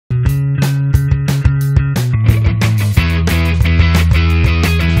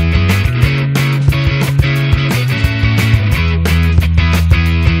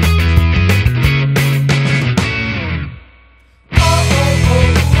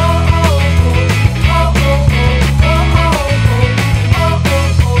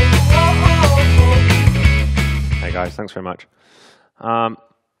Thanks very much.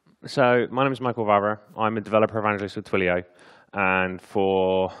 So my name is Michael Wawra. I'm a developer evangelist with Twilio, and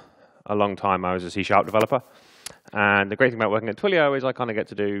for a long time I was a C# developer. And the great thing about working at Twilio is I kind of get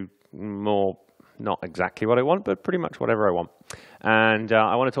to do more, not exactly what I want, but pretty much whatever I want. And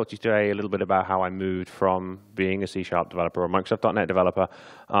I want to talk to you today a little bit about how I moved from being a C# developer or Microsoft.NET developer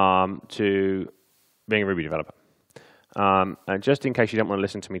to being a Ruby developer. And just in case you don't want to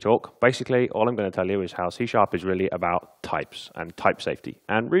listen to me talk, basically all I'm going to tell you is how C# is really about types and type safety,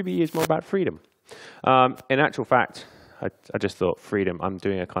 and Ruby is more about freedom. In actual fact, I just thought freedom. I'm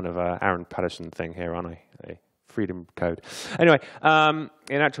doing a kind of Aaron Patterson thing here, aren't I? A freedom code. Anyway,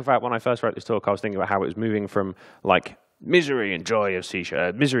 in actual fact, when I first wrote this talk, I was thinking about how it was moving from like misery and joy of C#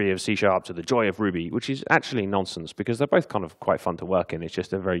 to the joy of Ruby, which is actually nonsense because they're both kind of quite fun to work in. It's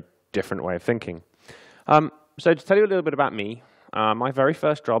just a very different way of thinking. So to tell you a little bit about me, my very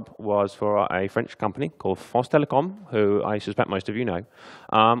first job was for a French company called France Télécom, who I suspect most of you know,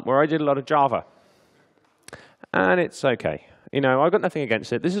 where I did a lot of Java. And it's okay. You know, I've got nothing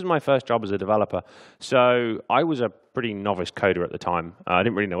against it. This is my first job as a developer. So I was a pretty novice coder at the time. I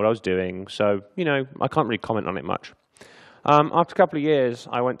didn't really know what I was doing. So, you know, I can't really comment on it much. After a couple of years,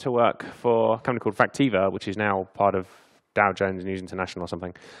 I went to work for a company called Factiva, which is now part of Dow Jones News International or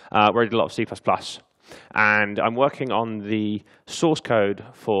something, where I did a lot of C++. And I'm working on the source code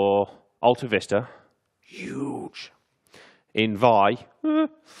for Alta Vista, huge, in Vi, on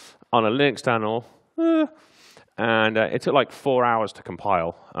a Linux terminal, and it took like 4 hours to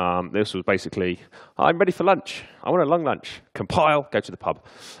compile. This was basically, I'm ready for lunch. I want a long lunch. Compile, go to the pub.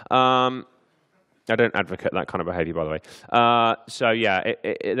 I don't advocate that kind of behavior, by the way. So yeah,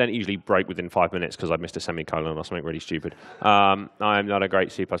 it then usually broke within 5 minutes because I missed a semicolon or something really stupid. I'm not a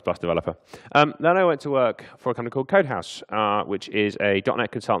great C++ developer. Then I went to work for a company called Codehouse, which is a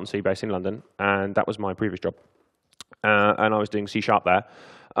 .NET consultancy based in London, and that was my previous job. And I was doing C# there.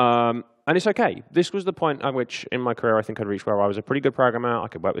 And it's okay. This was the point at which in my career I think I'd reached where I was a pretty good programmer. I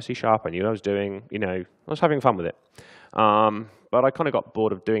could work with C#. I knew what I was doing. You know, I was having fun with it. But I kind of got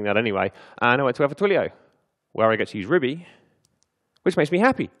bored of doing that anyway, and I went to work for Twilio, where I get to use Ruby, which makes me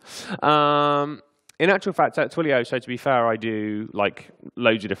happy. In actual fact, at Twilio, so to be fair, I do like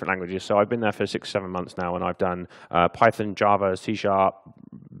loads of different languages. So I've been there for 6 or 7 months now, and I've done Python, Java, C#,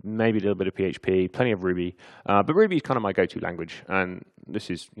 maybe a little bit of PHP, plenty of Ruby. But Ruby is kind of my go-to language, and this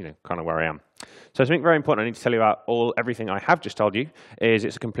is, you know, kind of where I am. So something very important I need to tell you about everything I have just told you is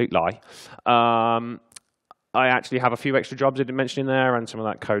it's a complete lie. I actually have a few extra jobs I didn't mention in there, and some of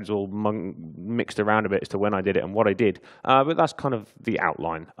that code's all mixed around a bit as to when I did it and what I did. But that's kind of the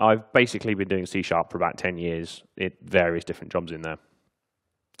outline. I've basically been doing C# for about 10 years in various different jobs in there.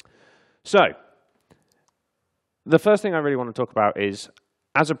 So the first thing I really want to talk about is,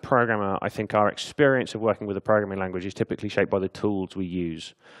 as a programmer, I think our experience of working with a programming language is typically shaped by the tools we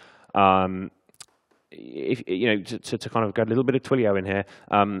use. If, you know, to kind of get a little bit of Twilio in here,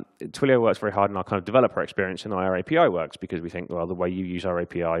 Twilio works very hard in our kind of developer experience, and our API works because we think, well, the way you use our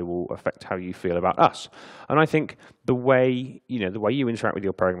API will affect how you feel about us. And I think the way you interact with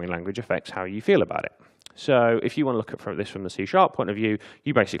your programming language affects how you feel about it. So if you want to look at this from the C# point of view,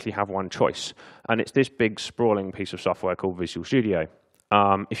 you basically have one choice, and it's this big sprawling piece of software called Visual Studio.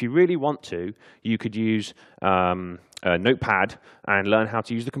 If you really want to, you could use a Notepad and learn how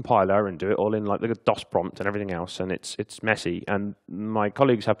to use the compiler and do it all in like the DOS prompt and everything else, and it's messy. And my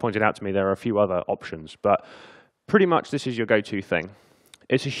colleagues have pointed out to me there are a few other options, but pretty much this is your go-to thing.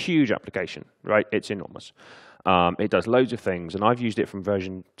 It's a huge application, right? It's enormous. It does loads of things, and I've used it from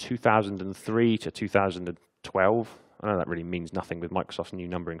version 2003 to 2012. I know that really means nothing with Microsoft's new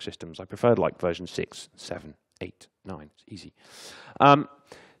numbering systems. I preferred like version 6, 7, 8, 9. It's easy.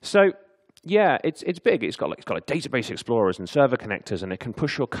 So yeah, it's big. It's got a database explorers and server connectors, and it can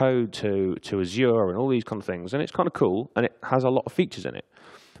push your code to Azure and all these kind of things. And it's kind of cool, and it has a lot of features in it.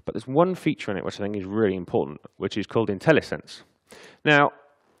 But there's one feature in it which I think is really important, which is called IntelliSense. Now,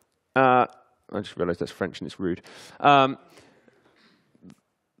 I just realized that's French and it's rude.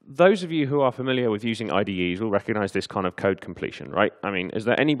 Those of you who are familiar with using IDEs will recognize this kind of code completion, right? I mean, is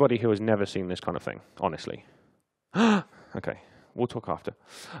there anybody who has never seen this kind of thing, honestly? Okay, we'll talk after.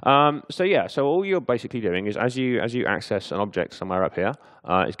 So yeah, so all you're basically doing is as you access an object somewhere up here,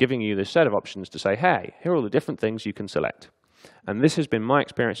 it's giving you this set of options to say, hey, here are all the different things you can select. And this has been my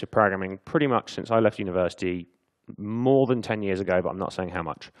experience of programming pretty much since I left university more than 10 years ago, but I'm not saying how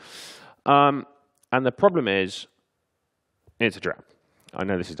much. And the problem is, it's a trap. I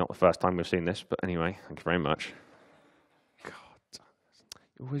know this is not the first time we've seen this, but anyway, thank you very much. God,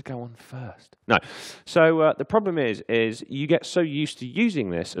 always go on first. No. So the problem is you get so used to using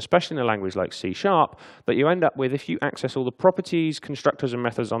this, especially in a language like C#, that you end up with, if you access all the properties, constructors, and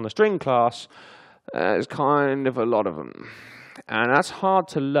methods on the string class, there's kind of a lot of them. And that's hard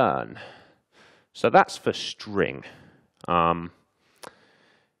to learn. So that's for string.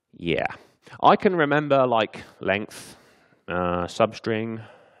 Yeah. I can remember like length, substring,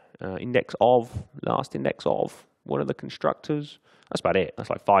 index of, last index of, one of the constructors. That's about it. That's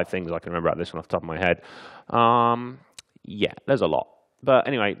like 5 things I can remember out of this one off the top of my head. Yeah, there's a lot. But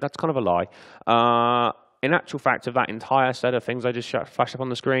anyway, that's kind of a lie. In actual fact, of that entire set of things I just flashed up on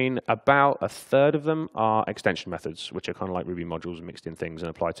the screen, about a third of them are extension methods, which are kind of like Ruby modules mixed in things and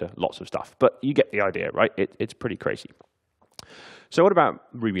apply to lots of stuff. But you get the idea, right? It's pretty crazy. So what about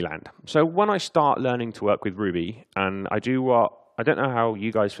Ruby land? So when I start learning to work with Ruby, and I do what, I don't know how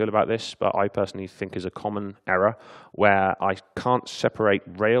you guys feel about this, but I personally think is a common error where I can't separate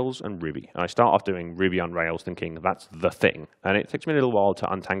Rails and Ruby. And I start off doing Ruby on Rails thinking that's the thing. And it takes me a little while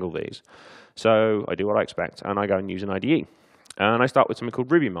to untangle these. So I do what I expect, and I go and use an IDE. And I start with something called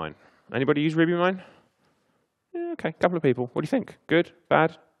RubyMine. Anybody use RubyMine? Yeah, okay, a couple of people. What do you think? Good?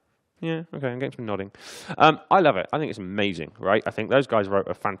 Bad? Yeah, okay, I'm getting some nodding. I love it. I think it's amazing, right? I think those guys wrote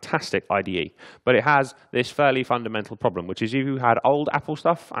a fantastic IDE, but it has this fairly fundamental problem, which is if you had old Apple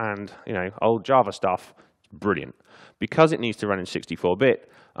stuff and old Java stuff, brilliant. Because it needs to run in 64-bit,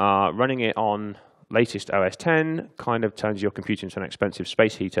 running it on latest OS 10 kind of turns your computer into an expensive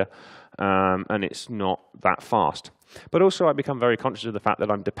space heater, and it's not that fast. But also I become very conscious of the fact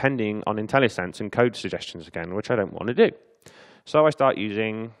that I'm depending on IntelliSense and code suggestions again, which I don't want to do. So I start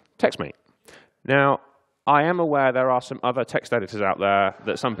using TextMate. Now, I am aware there are some other text editors out there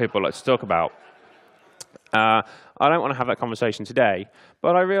that some people like to talk about. I don't want to have that conversation today,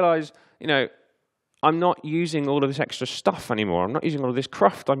 but I realize, I'm not using all of this extra stuff anymore. I'm not using all of this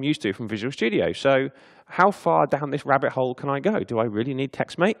cruft I'm used to from Visual Studio. So how far down this rabbit hole can I go? Do I really need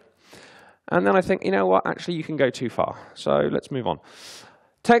TextMate? And then I think, you know what? Actually, you can go too far. So let's move on.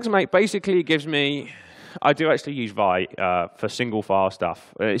 TextMate basically gives me, I do actually use Vi for single file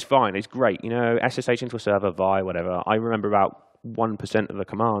stuff. It's fine. It's great. SSH into a server, Vi, whatever. I remember about 1% of the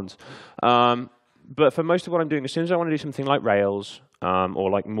commands. But for most of what I'm doing, as soon as I want to do something like Rails, or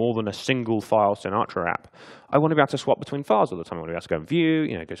like more than a single file Sinatra app, I want to be able to swap between files all the time. I want to be able to go and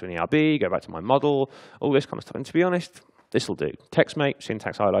view, go to an ERB, go back to my model, all this kind of stuff. And to be honest, this will do. TextMate,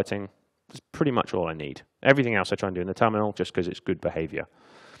 syntax highlighting, that's pretty much all I need. Everything else I try and do in the terminal just because it's good behavior.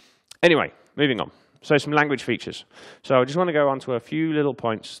 Anyway, moving on. So some language features. So I just want to go on to a few little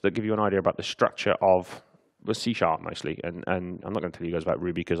points that give you an idea about the structure of the C# mostly. And I'm not going to tell you guys about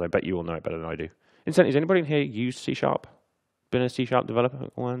Ruby because I bet you all know it better than I do. Incidentally, has anybody in here used C#? Been a C# developer?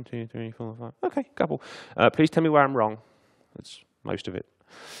 1, 2, 3, 4, 5. Okay, couple. Please tell me where I'm wrong. That's most of it.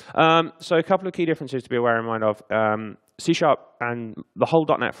 So a couple of key differences to be aware in mind of. C# and the whole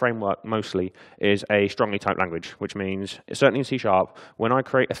 .NET framework mostly is a strongly typed language, which means, certainly in C#, when I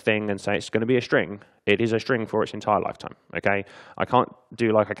create a thing and say it's going to be a string, it is a string for its entire lifetime, okay? I can't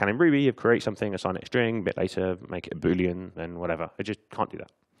do like I can in Ruby, you create something, assign it a string, a bit later make it a Boolean, and whatever. I just can't do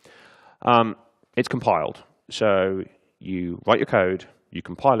that. It's compiled. So you write your code, you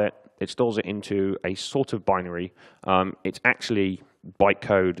compile it, it stores it into a sort of binary. It's actually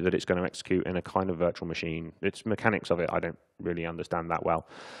bytecode that it's going to execute in a kind of virtual machine. Its mechanics of it, I don't really understand that well.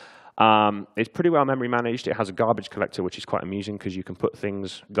 It's pretty well memory managed. It has a garbage collector, which is quite amusing because you can put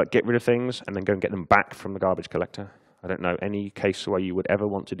things, like get rid of things and then go and get them back from the garbage collector. I don't know any case where you would ever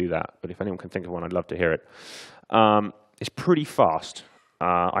want to do that, but if anyone can think of one, I'd love to hear it. It's pretty fast.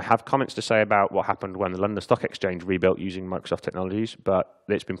 I have comments to say about what happened when the London Stock Exchange rebuilt using Microsoft technologies, but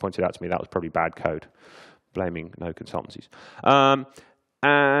it's been pointed out to me that was probably bad code, blaming no consultancies.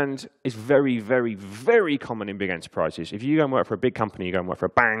 And it's very, very, very common in big enterprises. If you go and work for a big company, you go and work for a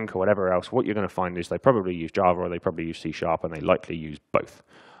bank or whatever else, what you're going to find is they probably use Java or they probably use C#, and they likely use both.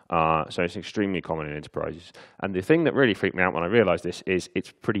 So it's extremely common in enterprises. And the thing that really freaked me out when I realized this is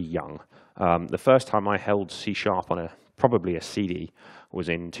it's pretty young. The first time I held C# on probably a CD was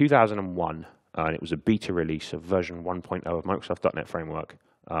in 2001, and it was a beta release of version 1.0 of Microsoft.NET Framework.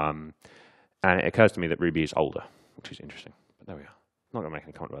 And it occurs to me that Ruby is older, which is interesting. But there we are. I'm not going to make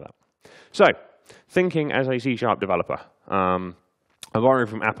any comment about that. So, thinking as a C# developer. I'm borrowing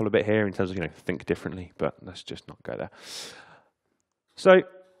from Apple a bit here in terms of, think differently, but let's just not go there. So,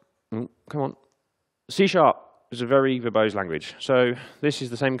 come on. C# is a very verbose language. So, this is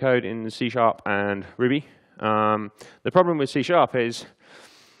the same code in C# and Ruby. The problem with C# is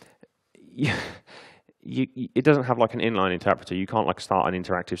it doesn't have like an inline interpreter. You can't like start an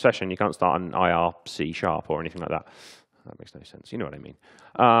interactive session. You can't start an IR C# or anything like that. That makes no sense. You know what I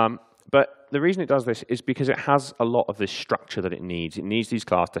mean. But the reason it does this is because it has a lot of this structure that it needs. It needs these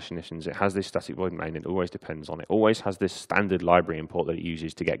class definitions. It has this static void main. It always depends on it. Always has this standard library import that it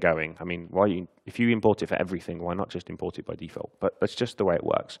uses to get going. I mean, if you import it for everything, why not just import it by default? But that's just the way it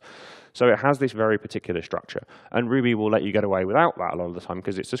works. So it has this very particular structure. And Ruby will let you get away without that a lot of the time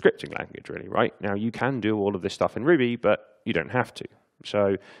because it's a scripting language, really, right? Now, you can do all of this stuff in Ruby, but you don't have to.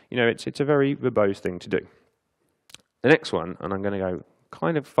 So, it's a very verbose thing to do. The next one, and I'm going to go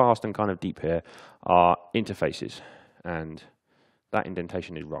kind of fast and kind of deep here, are interfaces. And that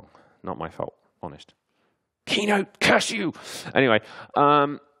indentation is wrong. Not my fault, honest. Keynote, curse you! Anyway,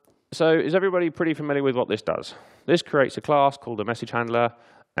 so is everybody pretty familiar with what this does? This creates a class called a message handler,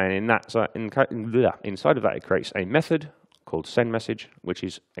 and inside of that it creates a method called sendMessage, which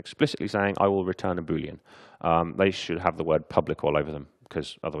is explicitly saying I will return a Boolean. They should have the word public all over them,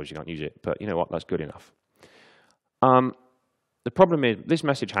 because otherwise you can't use it. But you know what? That's good enough. The problem is, this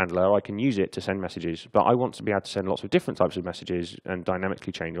message handler, I can use it to send messages, but I want to be able to send lots of different types of messages and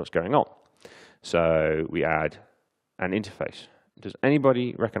dynamically change what's going on. So we add an interface. Does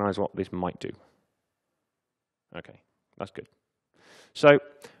anybody recognize what this might do? Okay, that's good. So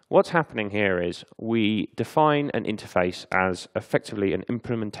what's happening here is we define an interface as effectively an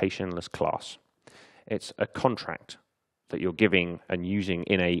implementationless class. It's a contract that you're giving and using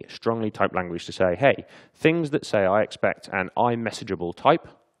in a strongly typed language to say, hey, things that say I expect an iMessageable type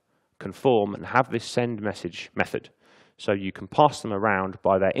conform and have this send message method. So you can pass them around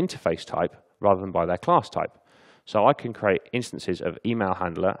by their interface type rather than by their class type. So I can create instances of email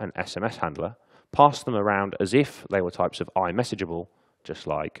handler and SMS handler, pass them around as if they were types of iMessageable, just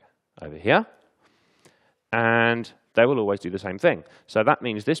like over here, and they will always do the same thing. So that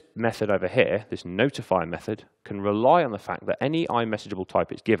means this method over here, this notify method, can rely on the fact that any iMessageable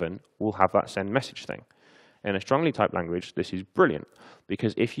type it's given will have that send message thing. In a strongly typed language, this is brilliant,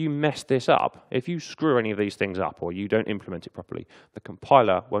 because if you mess this up, if you screw any of these things up or you don't implement it properly, the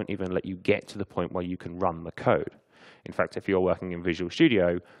compiler won't even let you get to the point where you can run the code. In fact, if you're working in Visual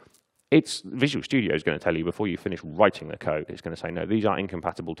Studio, Visual Studio is going to tell you before you finish writing the code, it's going to say, no, these are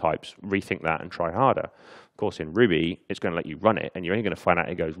incompatible types, rethink that and try harder. Of course, in Ruby, it's going to let you run it, and you're only going to find out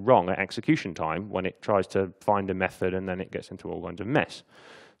it goes wrong at execution time when it tries to find a method, and then it gets into all kinds of mess.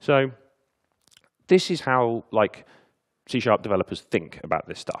 So this is how C# developers think about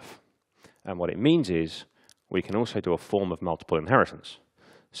this stuff. And what it means is we can also do a form of multiple inheritance.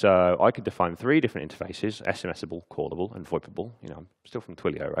 So I could define 3 different interfaces, SMSable, callable, and VoIPable. I'm still from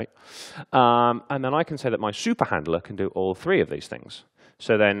Twilio, right? And then I can say that my super handler can do all 3 of these things.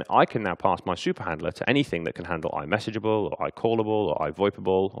 So then I can now pass my super handler to anything that can handle iMessageable, or iCallable, or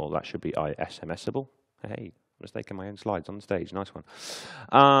iVoIPable, or that should be iSMSable. Hey, mistaken my own slides on stage, nice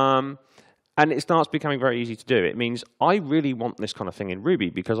one. And it starts becoming very easy to do. It means I really want this kind of thing in Ruby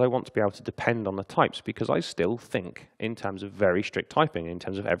because I want to be able to depend on the types, because I still think in terms of very strict typing, in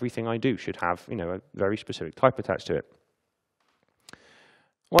terms of everything I do should have a very specific type attached to it.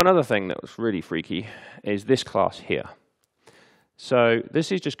 One other thing that was really freaky is this class here. So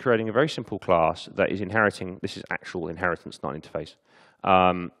this is just creating a very simple class that is inheriting, this is actual inheritance, not interface,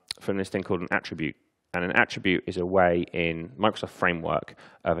 from this thing called an attribute. And an attribute is a way in Microsoft Framework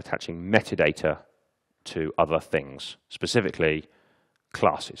of attaching metadata to other things, specifically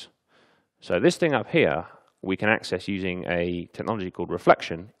classes. So this thing up here, we can access using a technology called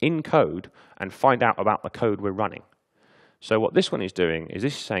reflection in code and find out about the code we're running. So what this one is doing is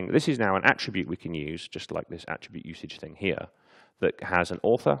this is saying this is now an attribute we can use, just like this attribute usage thing here, that has an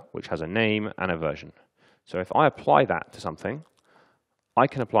author, which has a name and a version. So if I apply that to something, I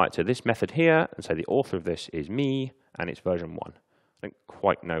can apply it to this method here and say the author of this is me and it's version 1. I don't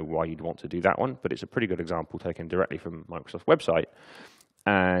quite know why you'd want to do that one, but it's a pretty good example taken directly from Microsoft's website.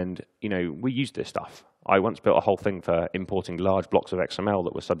 And we use this stuff. I once built a whole thing for importing large blocks of XML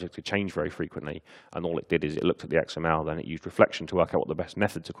that were subject to change very frequently, and all it did is it looked at the XML, then it used reflection to work out what the best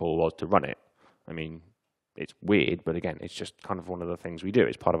method to call was to run it. I mean, it's weird, but again, it's just kind of one of the things we do.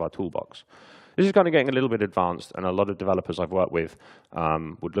 It's part of our toolbox. This is kind of getting a little bit advanced, and a lot of developers I've worked with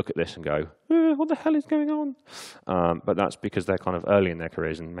would look at this and go, what the hell is going on? But that's because they're kind of early in their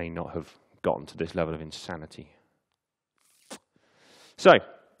careers and may not have gotten to this level of insanity. So,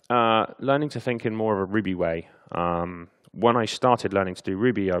 learning to think in more of a Ruby way. When I started learning to do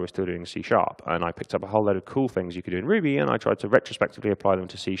Ruby, I was still doing C#, and I picked up a whole load of cool things you could do in Ruby, and I tried to retrospectively apply them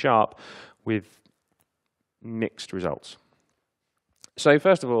to C# with mixed results. So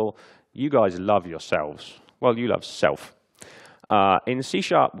first of all, you guys love yourselves. Well, you love self. In C#,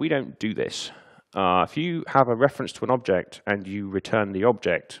 we don't do this. If you have a reference to an object and you return the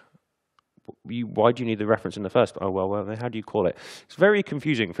object, why do you need the reference in the first? Oh, well, then how do you call it? It's very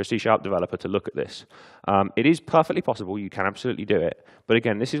confusing for a C# developer to look at this. It is perfectly possible. You can absolutely do it. But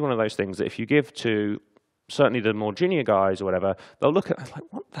again, this is one of those things that if you give to certainly the more junior guys or whatever, they'll look at it like,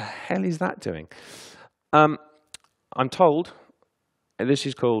 what the hell is that doing? I'm told this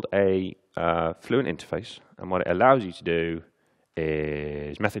is called a fluent interface, and what it allows you to do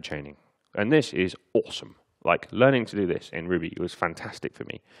is method chaining. And this is awesome. Like, learning to do this in Ruby was fantastic for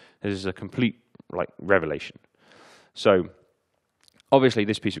me. This is a complete, like, revelation. So, obviously,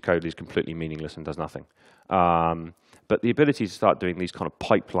 this piece of code is completely meaningless and does nothing. But the ability to start doing these kind of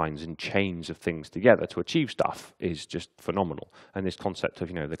pipelines and chains of things together to achieve stuff is just phenomenal. And this concept of,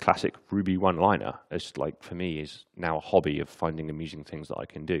 the classic Ruby one-liner is, like, for me, is now a hobby of finding amusing things that I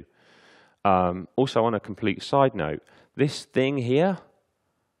can do. Also, on a complete side note, this thing here,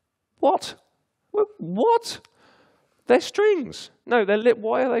 what? What? They're strings. No,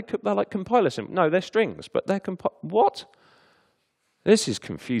 why are they're like compiler symbols? No, they're strings, but they're what? This is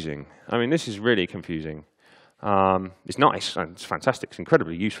confusing. I mean, this is really confusing. It's nice, and it's fantastic, it's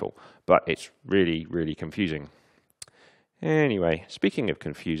incredibly useful, but it's really, really confusing. Anyway, speaking of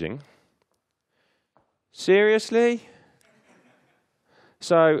confusing, seriously?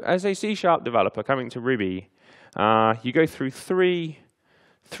 So, as a C# developer coming to Ruby, you go through three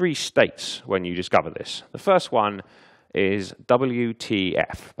states when you discover this. The first one is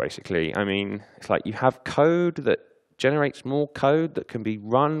WTF, basically. I mean, it's like you have code that generates more code that can be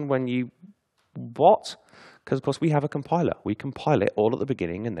run when you... What? Because, of course, we have a compiler. We compile it all at the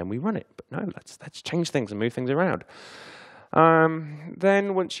beginning, and then we run it. But no, let's change things and move things around.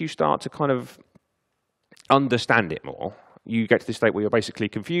 Then once you start to kind of understand it more, you get to the state where you're basically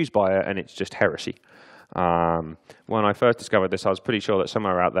confused by it, and it's just heresy. When I first discovered this, I was pretty sure that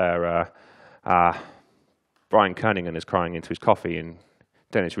somewhere out there, Brian Kernighan is crying into his coffee, and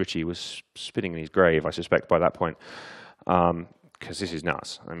Dennis Ritchie was spitting in his grave, I suspect, by that point. Because this is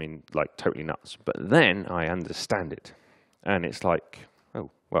nuts. I mean, like, totally nuts. But then I understand it. And it's like, oh,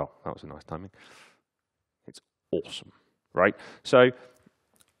 well, that was a nice timing. It's awesome, right? So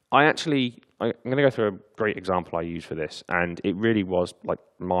I'm going to go through a great example I use for this. And it really was, like,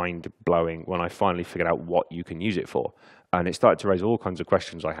 mind-blowing when I finally figured out what you can use it for. And it started to raise all kinds of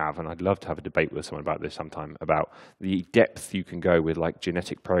questions I have. And I'd love to have a debate with someone about this sometime, about the depth you can go with, like,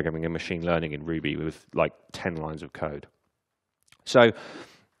 genetic programming and machine learning in Ruby with, like, 10 lines of code. So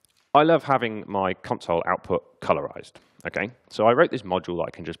I love having my console output colorized. Okay, so I wrote this module that I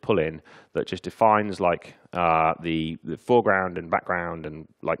can just pull in that just defines like the foreground and background, and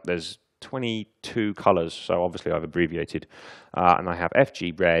like there's 22 colors. So obviously I've abbreviated, and I have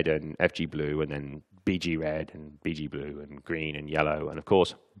FG red and FG blue, and then BG red and BG blue and green and yellow, and of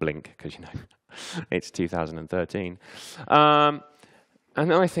course blink, because it's 2013. And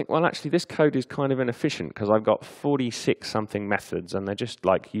then I think, well, actually, this code is kind of inefficient because I've got 46-something methods, and they're just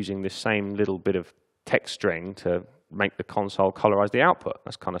like using this same little bit of text string to make the console colorize the output.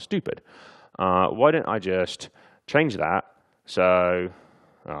 That's kind of stupid. Why don't I just change that? So,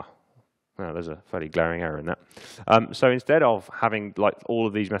 there's a fairly glaring error in that. So instead of having like all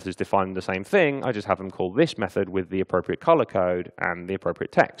of these methods define the same thing, I just have them call this method with the appropriate color code and the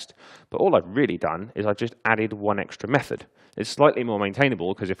appropriate text. But all I've really done is I've just added one extra method. It's slightly more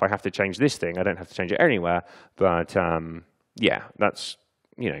maintainable because if I have to change this thing, I don't have to change it anywhere. But yeah, that's,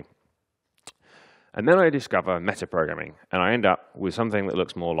 And then I discover metaprogramming, and I end up with something that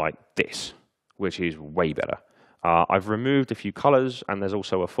looks more like this, which is way better. I've removed a few colors, and there's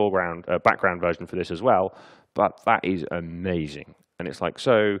also a background version for this as well, but that is amazing. And it's like,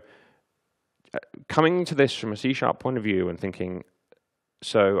 so coming to this from a C# point of view and thinking,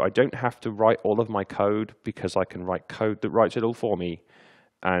 so I don't have to write all of my code because I can write code that writes it all for me,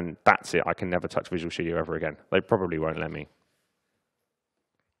 and that's it. I can never touch Visual Studio ever again. They probably won't let me.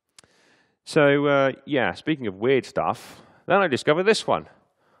 So yeah, speaking of weird stuff, then I discovered this one.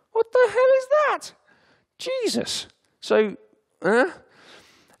 What the hell is that? Jesus. So,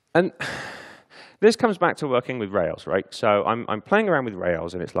 and this comes back to working with Rails, right? So I'm playing around with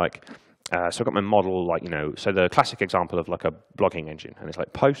Rails, and it's like, so I've got my model, like, so the classic example of like a blogging engine, and it's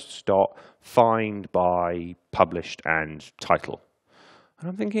like posts dot find by published and title. And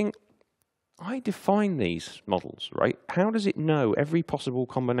I'm thinking, I define these models, right? How does it know every possible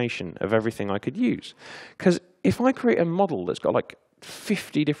combination of everything I could use? Because if I create a model that's got like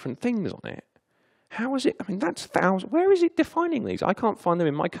 50 different things on it, how is it? I mean, that's thousands. Where is it defining these? I can't find them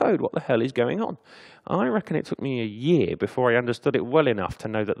in my code. What the hell is going on? I reckon it took me a year before I understood it well enough to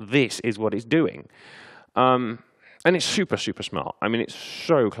know that this is what it's doing. And it's super, super smart. I mean, it's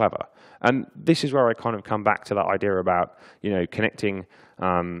so clever. And this is where I kind of come back to that idea about, connecting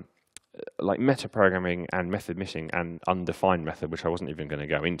like metaprogramming and method missing and undefined method, which I wasn't even going to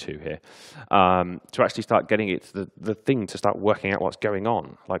go into here, to actually start getting it the thing to start working out what's going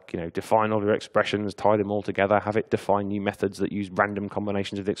on. Like, define all your expressions, tie them all together, have it define new methods that use random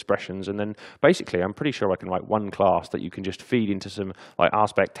combinations of the expressions, and then basically I'm pretty sure I can write one class that you can just feed into some like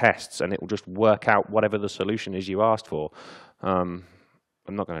aspect tests, and it will just work out whatever the solution is you asked for. I'm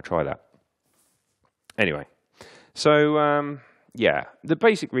not going to try that. Anyway, so yeah, the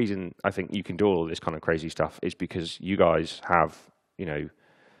basic reason I think you can do all this kind of crazy stuff is because you guys have,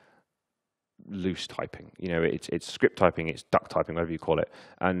 loose typing. It's script typing, it's duck typing, whatever you call it.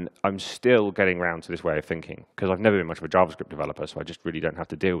 And I'm still getting around to this way of thinking because I've never been much of a JavaScript developer, so I just really don't have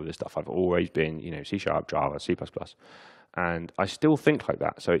to deal with this stuff. I've always been, C#, Java, C++. And I still think like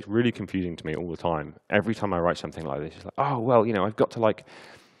that, so it's really confusing to me all the time. Every time I write something like this, it's like, oh, well, I've got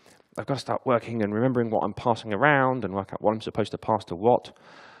to start working and remembering what I'm passing around and work out what I'm supposed to pass to what.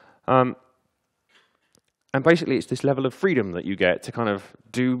 And basically, it's this level of freedom that you get to kind of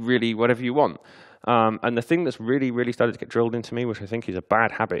do really whatever you want. And the thing that's really, really started to get drilled into me, which I think is a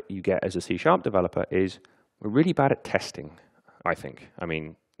bad habit you get as a C# developer, is we're really bad at testing, I think. I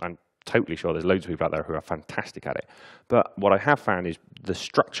mean, I'm totally sure there's loads of people out there who are fantastic at it. But what I have found is the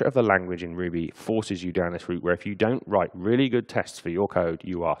structure of the language in Ruby forces you down this route where if you don't write really good tests for your code,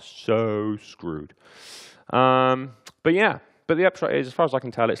 you are so screwed. But yeah, but the upshot is, as far as I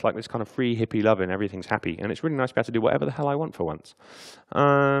can tell, it's like this kind of free hippie love and everything's happy. And it's really nice to be able to do whatever the hell I want for once.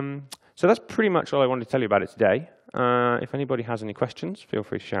 So that's pretty much all I wanted to tell you about it today. If anybody has any questions, feel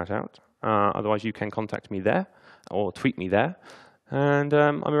free to shout out. Otherwise, you can contact me there or tweet me there. And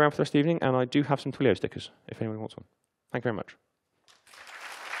I'm around for the rest of the evening, and I do have some Twilio stickers, if anyone wants one. Thank you very much.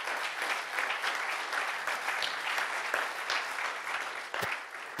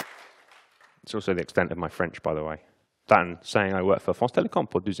 It's also the extent of my French, by the way. That and saying I work for France Télécom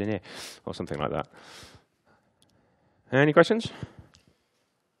pour 2 années, or something like that. Any questions?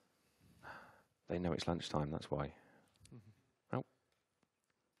 They know it's lunchtime, that's why. Oh.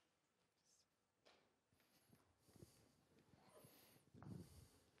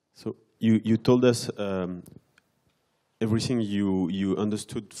 So you told us everything you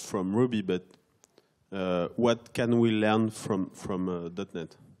understood from Ruby, but what can we learn from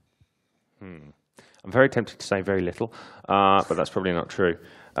 .NET? I'm very tempted to say very little, but that's probably not true.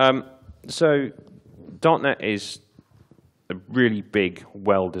 So .NET is a really big,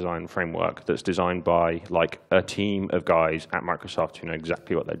 well-designed framework that's designed by like a team of guys at Microsoft who know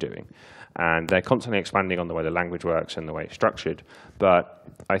exactly what they're doing. And they're constantly expanding on the way the language works and the way it's structured. But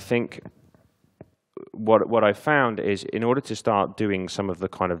I think what I found is in order to start doing some of the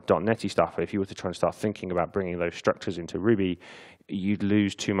kind of .NET-y stuff, if you were to try and start thinking about bringing those structures into Ruby, you'd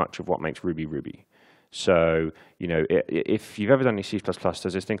lose too much of what makes Ruby Ruby. So, if you've ever done any C++, there's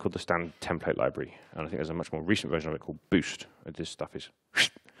this thing called the standard template library. And I think there's a much more recent version of it called Boost. This stuff is...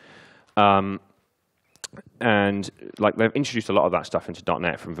 and like they've introduced a lot of that stuff into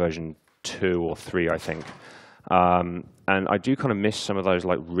 .NET from version 2 or 3, I think. And I do kind of miss some of those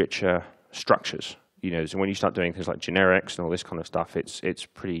like richer structures. So when you start doing things like generics and all this kind of stuff, it's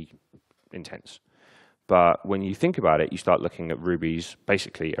pretty intense. But when you think about it, you start looking at Ruby's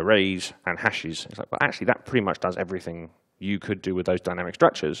basically arrays and hashes. It's like, well, actually, that pretty much does everything you could do with those dynamic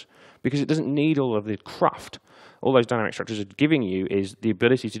structures because it doesn't need all of the craft. All those dynamic structures are giving you is the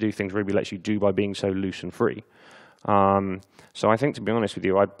ability to do things Ruby lets you do by being so loose and free. So I think, to be honest with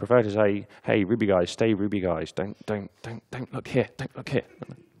you, I'd prefer to say, hey, Ruby guys, stay Ruby guys. Don't look here. Don't look here.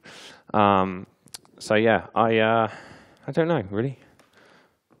 So yeah, I don't know, really.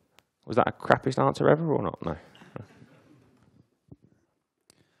 Was that a crappiest answer ever or not? No.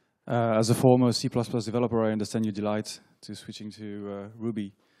 As a former C++ developer, I understand your delight to switching to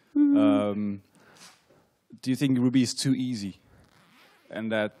Ruby. Do you think Ruby is too easy,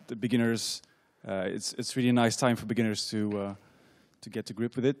 and that the beginners, it's really a nice time for beginners to get to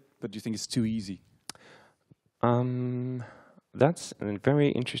grip with it, but do you think it's too easy? That's a very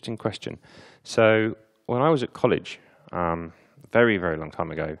interesting question. So when I was at college, very, very long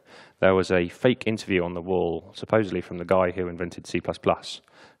time ago, there was a fake interview on the wall, supposedly from the guy who invented C++,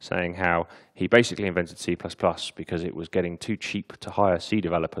 saying how he basically invented C++ because it was getting too cheap to hire C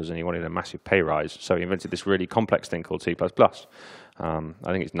developers and he wanted a massive pay rise. So he invented this really complex thing called C++. I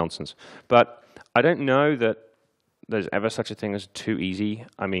think it's nonsense. But I don't know that there's ever such a thing as too easy.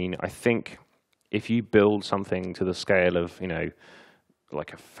 I mean, I think if you build something to the scale of,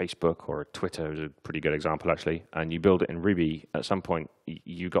 like a Facebook or a Twitter is a pretty good example, actually, and you build it in Ruby, at some point,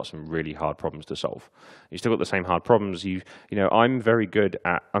 you've got some really hard problems to solve. You still got the same hard problems. I'm very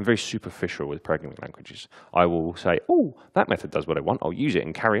superficial with programming languages. I will say, oh, that method does what I want. I'll use it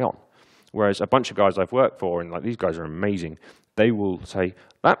and carry on. Whereas a bunch of guys I've worked for, and like these guys are amazing, they will say,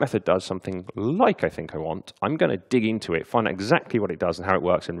 that method does something like I think I want. I'm going to dig into it, find out exactly what it does and how it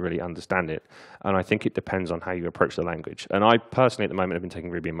works and really understand it. And I think it depends on how you approach the language. And I personally, at the moment, have been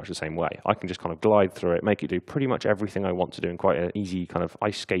taking Ruby in much the same way. I can just kind of glide through it, make it do pretty much everything I want to do in quite an easy kind of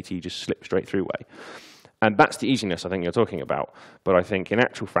ice skatey, just slip straight through way. And that's the easiness I think you're talking about. But I think in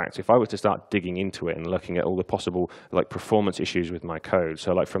actual fact, if I was to start digging into it and looking at all the possible like performance issues with my code,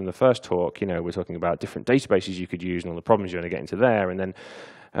 so like from the first talk, we're talking about different databases you could use and all the problems you're going to get into there. And then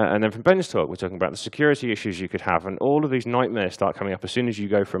from Ben's talk, we're talking about the security issues you could have. And all of these nightmares start coming up as soon as you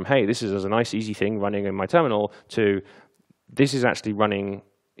go from, hey, this is a nice, easy thing running in my terminal to this is actually running,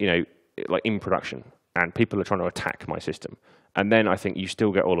 like in production. And people are trying to attack my system. And then I think you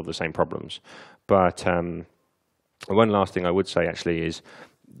still get all of the same problems. But one last thing I would say, actually, is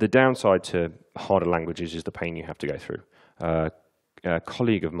the downside to harder languages is the pain you have to go through. A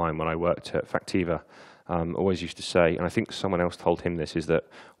colleague of mine, when I worked at Factiva, always used to say, and I think someone else told him this, is that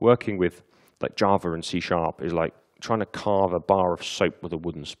working with like Java and C# is like trying to carve a bar of soap with a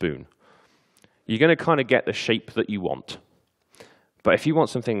wooden spoon. You're going to kind of get the shape that you want. But if you want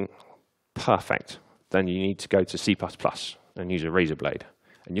something perfect, then you need to go to C++ and use a razor blade.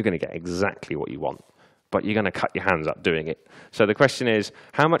 And you're going to get exactly what you want. But you're going to cut your hands up doing it. So the question is,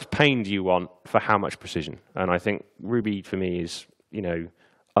 how much pain do you want for how much precision? And I think Ruby, for me, is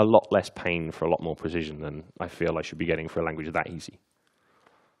a lot less pain for a lot more precision than I feel I should be getting for a language that easy.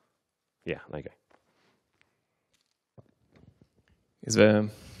 Yeah, there you go. Is there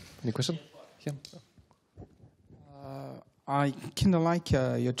any question? Yeah. I kind of like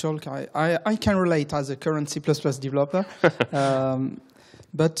your talk. I can relate as a current C++ developer.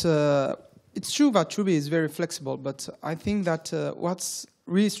 But it's true that Ruby is very flexible. But I think that what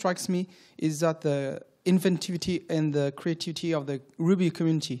really strikes me is that the inventivity and the creativity of the Ruby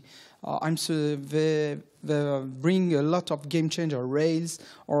community. I'm sure they bring a lot of game changer, Rails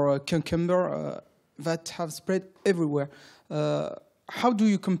or Cucumber that have spread everywhere. How do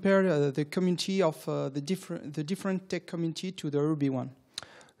you compare the community of the different tech community to the Ruby one?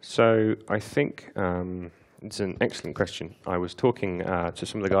 So I think it's an excellent question. I was talking to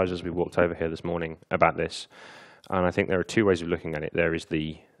some of the guys as we walked over here this morning about this, and I think there are two ways of looking at it. There is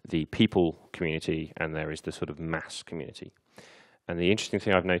the people community, and there is the sort of mass community. And the interesting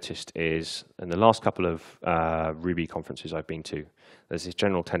thing I've noticed is in the last couple of Ruby conferences I've been to, there's this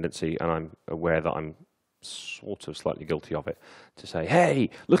general tendency, and I'm aware that I'm sort of slightly guilty of it, to say,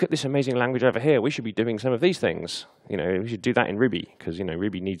 hey, look at this amazing language over here. We should be doing some of these things. We should do that in Ruby because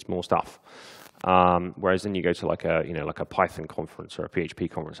Ruby needs more stuff. Whereas then you go to like a Python conference or a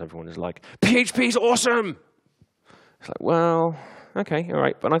PHP conference, everyone is like, PHP's awesome. It's like, well, okay, all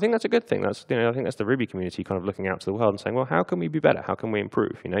right. But I think that's a good thing. That's I think that's the Ruby community kind of looking out to the world and saying, well, how can we be better? How can we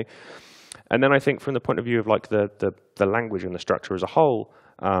improve? And then I think from the point of view of like the language and the structure as a whole.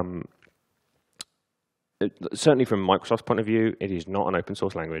 Certainly from Microsoft's point of view, it is not an open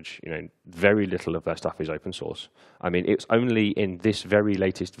source language. Very little of their stuff is open source. I mean, it's only in this very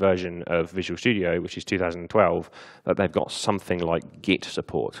latest version of Visual Studio, which is 2012, that they've got something like Git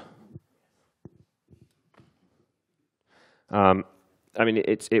support. I mean,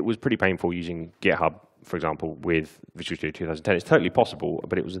 it was pretty painful using GitHub, for example, with Visual Studio 2010. It's totally possible,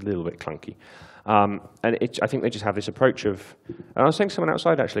 but it was a little bit clunky. And I think they just have this approach of, and I was saying to someone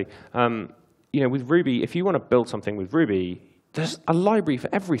outside actually, with Ruby, if you want to build something with Ruby, there's a library for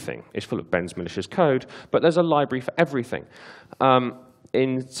everything. It's full of Ben's malicious code, but there's a library for everything.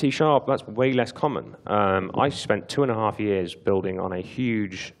 In C#, that's way less common. I spent 2.5 years building on a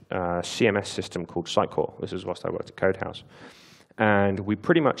huge CMS system called Sitecore. This is whilst I worked at Codehouse. And we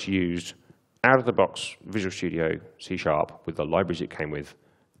pretty much used out-of-the-box Visual Studio C# with the libraries it came with,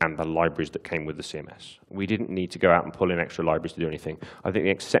 and the libraries that came with the CMS. We didn't need to go out and pull in extra libraries to do anything. I think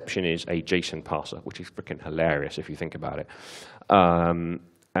the exception is a JSON parser, which is freaking hilarious if you think about it. And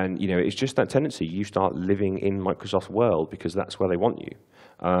it's just that tendency. You start living in Microsoft's world because that's where they want you.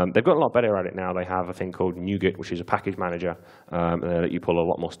 They've got a lot better at it now. They have a thing called NuGet, which is a package manager, and they let you pull a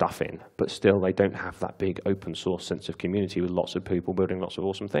lot more stuff in. But still, they don't have that big open source sense of community with lots of people building lots of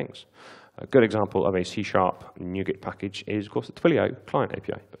awesome things. A good example of a C# NuGet package is, of course, the Twilio client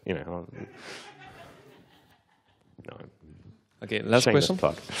API. But, no. Okay, last question.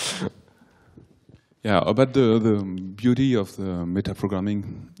 Plug. Yeah, about the beauty of the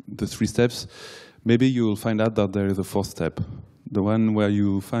metaprogramming, the 3 steps, maybe you will find out that there is a 4th step. The one where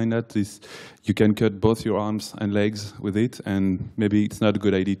you find out is you can cut both your arms and legs with it, and maybe it's not a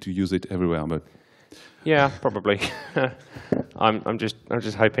good idea to use it everywhere. But yeah, probably. I'm just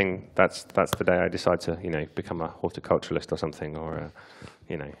hoping that's the day I decide to become a horticulturalist or something, or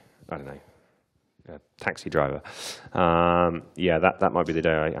I don't know, a taxi driver. Yeah, that might be the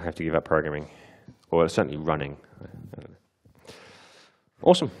day I have to give up programming, or certainly running. I don't know.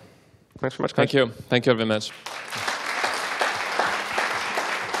 Awesome. Thanks very much, guys. Thank you. Thank you very much.